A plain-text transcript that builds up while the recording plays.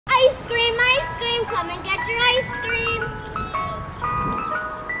Ice cream, ice cream. Come and get your ice cream.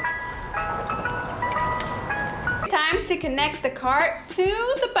 Time to connect the cart to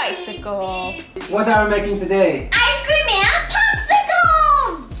the bicycle. What are we making today? Ice cream and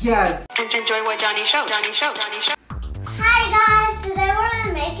popsicles! Yes! Enjoy what Johnny showed. Hi guys, today we're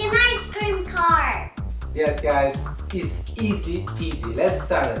gonna make an ice cream cart. Yes guys, it's easy peasy. Let's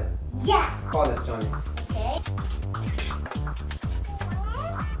start it. Yeah. Call this Johnny. Okay.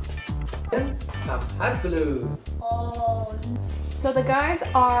 And some hot glue. Oh. So the guys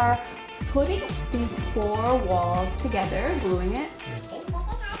are putting these 4 walls together, gluing it.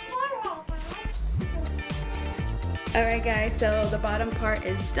 Alright guys, so the bottom part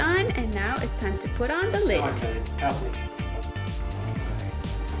is done and now it's time to put on the lid. Come on, Johnny, help me.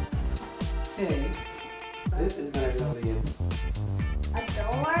 Okay, this is gonna go in. A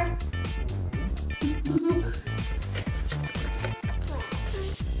door?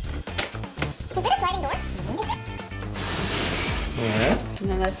 Is it a sliding door? Yes.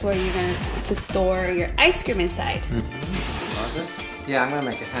 Now that's where you're going to store your ice cream inside. Yeah, I'm gonna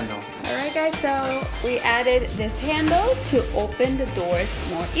make a handle. Alright guys, so we added this handle to open the doors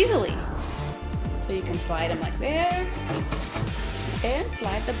more easily. So you can slide them like there and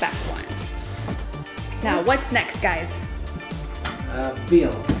slide the back one. Now what's next guys?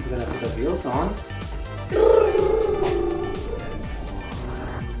 Wheels. We're gonna put the wheels on.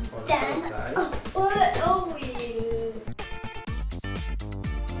 Then, put a wheel.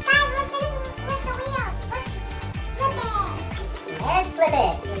 Guys, we're finished with the wheels. Let's flip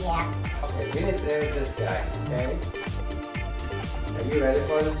it. Yeah. Okay, we need this guy, okay? Are you ready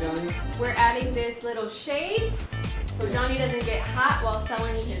for this, Johnny? We're adding this little shade so Johnny doesn't get hot while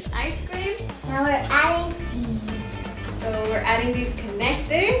selling his ice cream. Now we're adding these. So we're adding these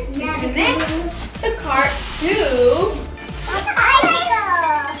connectors to Now connect the cart to... the bicycle.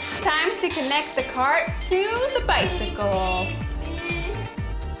 Time to connect the cart to the bicycle.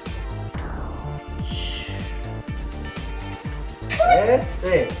 That's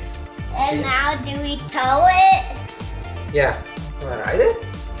it. And now do we tow it? Yeah. You wanna ride it?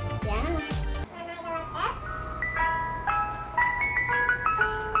 Yeah.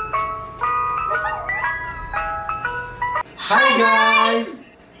 Hi guys!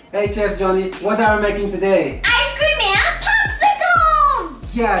 Hey Chef Johnny, what are we making today? Ice cream and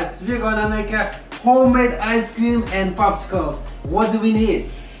popsicles! Yes, we're gonna make a homemade ice cream and popsicles. What do we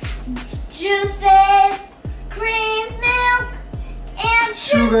need? Juices, cream, milk, and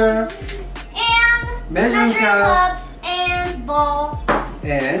Sugar and measuring cups. and bowl.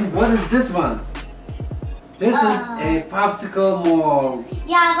 And what is this one? This is a popsicle mold.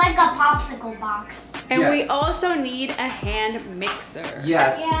 Yeah, like a popsicle box. And Yes. we also need a hand mixer.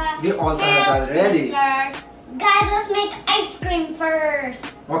 Yes, Yeah. we also have that ready. Mixer. Guys, let's make ice cream first.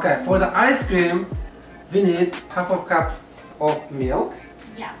 Okay, for the ice cream, we need half a cup of milk.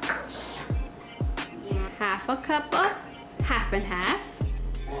 Yes. Half a cup of half and half.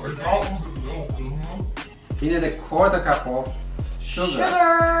 We need a quarter cup of sugar.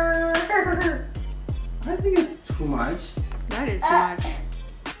 Sugar. I think it's too much. That is too much.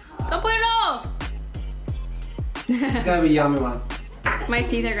 Don't put it all! It's gonna be a yummy one. My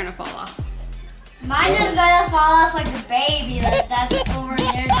teeth are gonna fall off. Mine is gonna fall off like a baby. Like that's over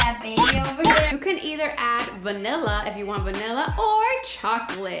there, that baby over there. You can either add vanilla if you want vanilla or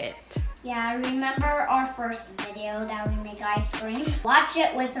chocolate. Yeah, remember our first video that we make ice cream? Watch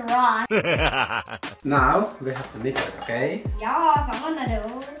it with Ross. Now we have to mix it, okay? Yes, I'm gonna do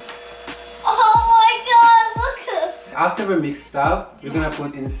it. Oh my god, look! After we mixed up, we're gonna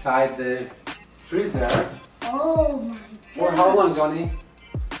put inside the freezer. Oh my god. For how long, Johnny?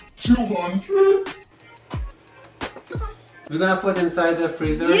 200? We're gonna put inside the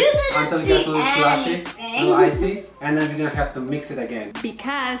freezer You didn't until it gets a little see slushy, a anything. little icy, and then we're gonna have to mix it again.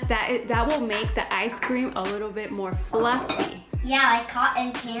 Because that will make the ice cream a little bit more fluffy. Yeah, like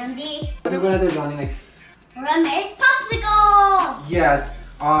cotton candy. What are we gonna do, Johnny, next? We're gonna make popsicles! Yes.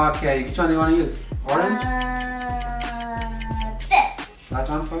 Okay, which one do you wanna use? Orange? This. That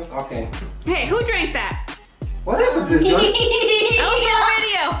one first? Okay. Hey, who drank that? What happened to this, Johnny? That was your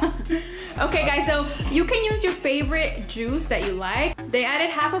video. Okay guys, so you can use your favorite juice that you like. They added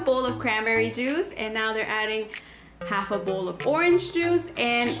half a bowl of cranberry juice and now they're adding half a bowl of orange juice,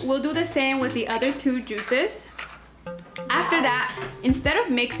 and we'll do the same with the other 2 juices. After that, instead of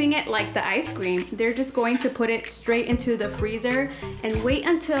mixing it like the ice cream, they're just going to put it straight into the freezer and wait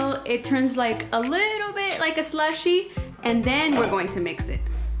until it turns like a little bit like a slushy, and then we're going to mix it.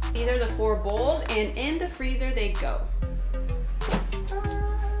 These are the 4 bowls and in the freezer they go.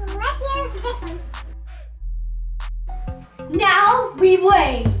 Let's use this one. Now we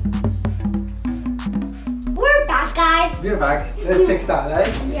wait. we're back. Let's check it out, right?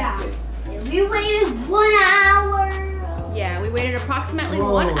 Yeah. Let's see. We waited 1 hour. Yeah, we waited approximately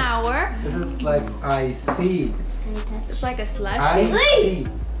Whoa. 1 hour. This is like I see. It's like a I slushy. see.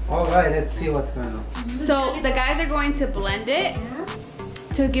 Alright, let's see what's going on. So the guys are going to blend it Yes.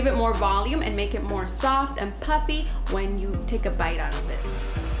 to give it more volume and make it more soft and puffy when you take a bite out of it.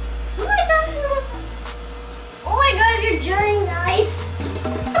 Oh my god. Oh my god, you're doing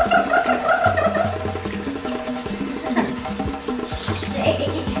nice.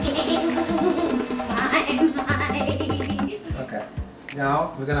 Okay.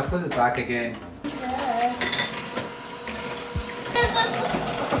 Now we're gonna put it back again. You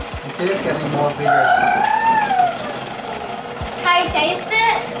see it's getting more bigger. Can I taste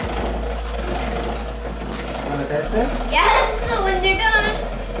it? Wanna taste it? Yes, when you're done.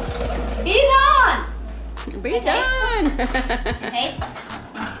 Be gone. Be done! Taste.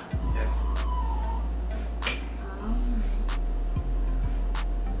 Yes.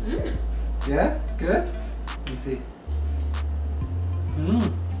 Yeah, it's good. Let's see.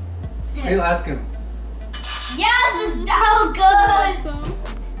 Feel ice cream. Yes, it's so good.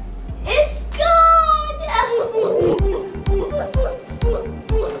 It's good.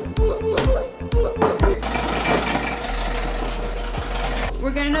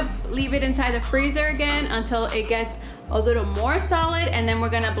 We're gonna leave it inside the freezer again until it gets a little more solid, and then we're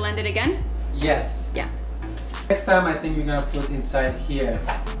gonna blend it again. Yes. Yeah. Next time I think we're gonna put inside here.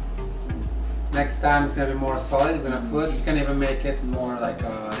 Next time it's gonna be more solid. We're gonna put, you can even make it more like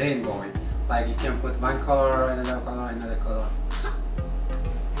a rainbow. Like you can put one color, another color, another color.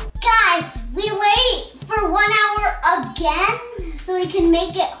 Guys, we wait for 1 hour again so we can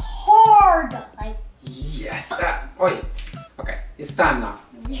make it hard. Like, Yes! Oi! Okay, it's time now.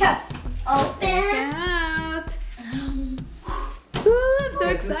 yes. Open. Out. Ooh, I'm so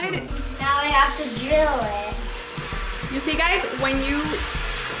excited. Now I have to drill it. You see, guys, when you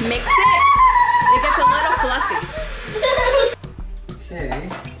mix it gets a little fluffy. Okay.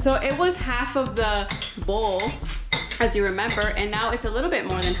 So it was half of the bowl, as you remember, and now it's a little bit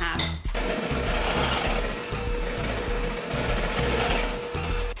more than half.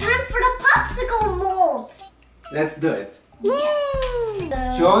 Time for the popsicle molds. Let's do it.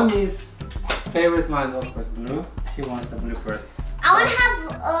 Yes. Johnny's favorite one is of course blue. He wants the blue first. I want to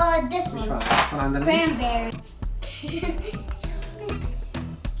have this Which one. one? This one underneath? Cranberry.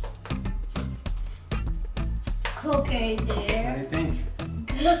 Okay, What do there. you think?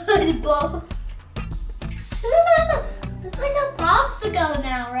 Good bowl. It's like a popsicle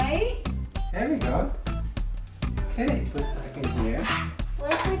now, right? There we go. Okay, put back in here.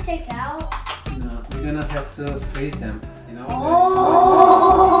 What if we take out? No, we're gonna have to freeze them, you know?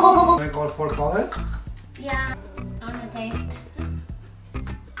 Oh! Like all 4 colors? Yeah. I want to taste.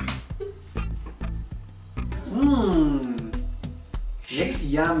 Looks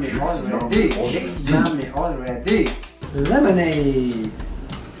yummy already. Looks yummy already. Lemonade.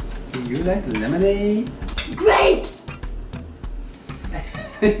 Do you like lemonade? Grapes!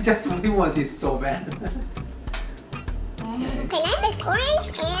 Just what he wants is so bad. Okay, next is orange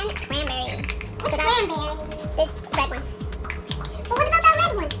and cranberry. What's cranberry? This red one. Well, what about that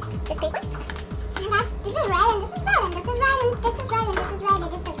red one? This pink one? And this is red, and this is red, and this is red, and this is red, and this is red,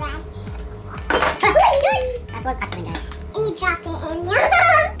 and this is red. That was accident, guys. And you dropped it in.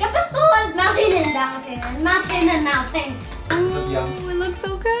 Capasso is mountain and mountain. Mountain and mountain. Oh, it looks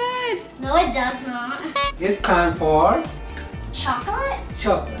so good. No, it does not. It's time for Chocolate?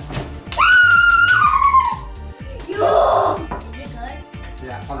 chocolate. Yo! Is it good?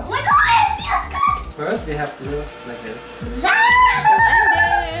 Yeah, hold Oh on. my god, it feels good! First we have to do like this. Blend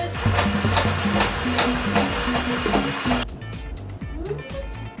it.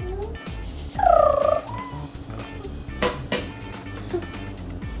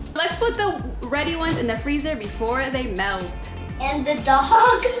 Let's put the ready ones in the freezer before they melt. And the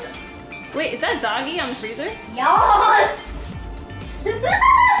dog? Wait, is that doggy on the freezer? Yes!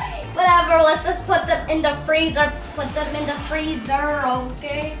 Whatever, let's just put them in the freezer. Put them in the freezer,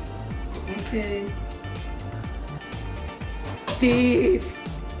 okay? Okay. Steve.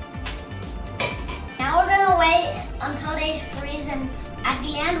 Now we're gonna wait until they freeze and at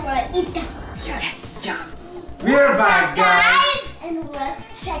the end we're gonna eat them. Yes. Yeah. We're back, guys. And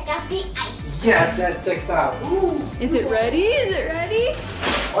let's check out the ice. Yes, let's check it out. Ooh. Is it ready? Is it ready?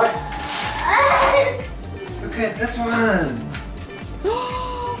 What? Yes. Look at this one.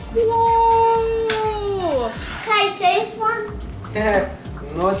 Whoa! Can I taste one? Yeah,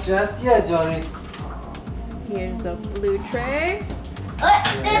 not just yet, Johnny. Here's the blue tray.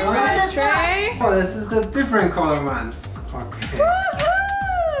 This one is not. Tray. Oh, this is the different color ones. Okay.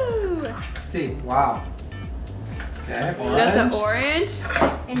 Woohoo! See, wow. Okay, That's orange. the orange.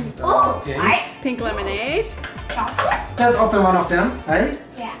 And Pink. Pink lemonade. chocolate. Let's open one of them, right?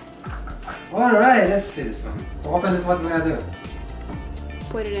 Yeah. Alright, let's see this one. To open this, what we're gonna do?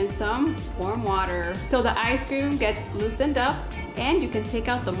 Put it in some warm water so the ice cream gets loosened up and you can take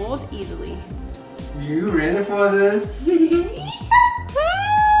out the mold easily. You ready for this? Can you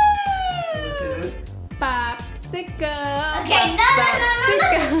see this? Popsicle. Okay, no.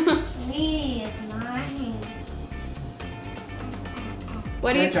 Popsicle. Please, mine.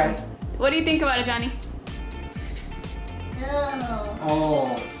 What do you think about it, Johnny? No.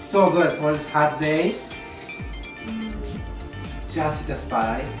 Oh, so good for this hot day. Just hit the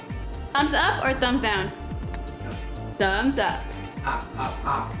spot, right? Thumbs up or thumbs down? Thumbs up.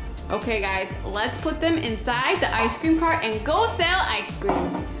 Up. Okay guys, let's put them inside the ice cream cart and go sell ice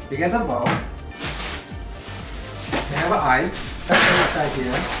cream. We get the bowl. We have ice. That's inside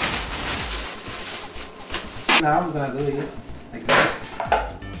here. Now we're gonna do this like this.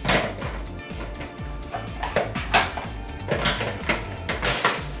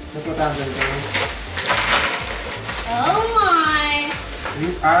 Look what I'm gonna do. Oh my. We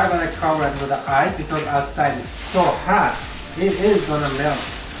are gonna cover it with the ice because outside is so hot. It is gonna melt.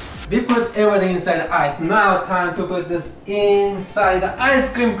 We put everything inside the ice. Now time to put this inside the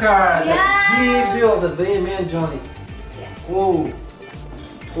ice cream cart that we built, that we made, Johnny. Yes. Oh.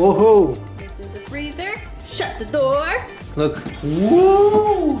 Oh. This is the freezer. Shut the door. Look.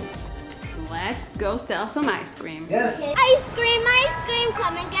 Woo. Let's go sell some ice cream. Yes. Ice cream,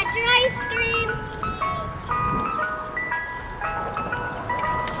 come and get your ice cream.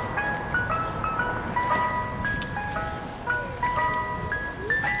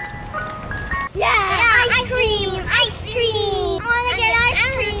 Yeah, ice cream. I wanna get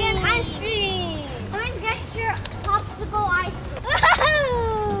ice cream. Come and get your popsicle ice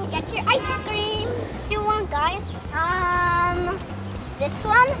cream. Get your ice cream. You want, guys? This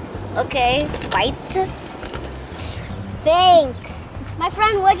one? Okay, bite. Thanks. My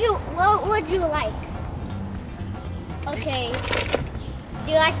friend, what would you like? Okay.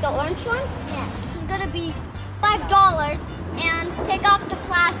 Do you like the orange one? Yeah. It's gonna be $5 and take off the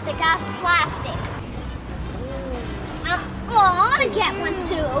plastic as plastic. Oh, I wanna get one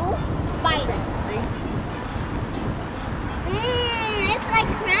too. Bite it. It's like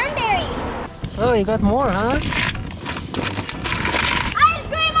cranberry. Oh, you got more, huh? Ice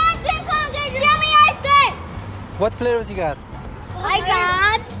cream, come and get yummy ice cream. What flavors you got? I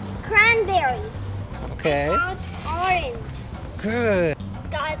got cranberry. Okay. I got orange. Good.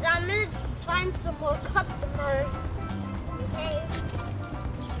 Guys, I'm gonna find some more customers. Okay.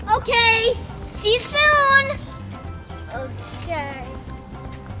 Okay. See you soon. Okay.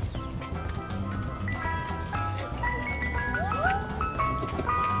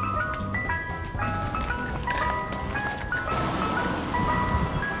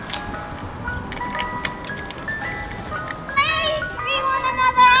 Wait, we want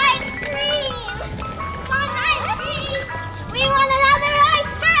another ice cream. Come on, ice cream. We want another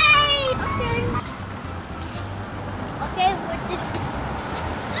ice cream. Okay. Okay,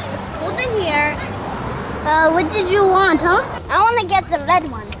 it's cold in here. What did you want, huh? I want to get the red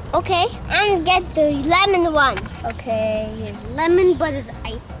one. Okay. And get the lemon one. Okay, here's lemon, but it's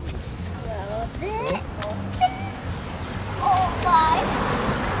icy. Close it. Open. Oh my.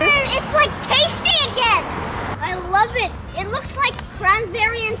 It's like tasty again. I love it. It looks like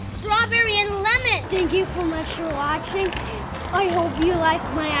cranberry and strawberry and lemon. Thank you so much for watching. I hope you like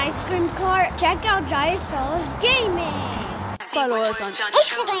my ice cream cart. Check out Johnny's Gaming. Follow us on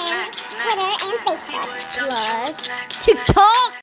Instagram, Twitter, and Facebook. Plus TikTok.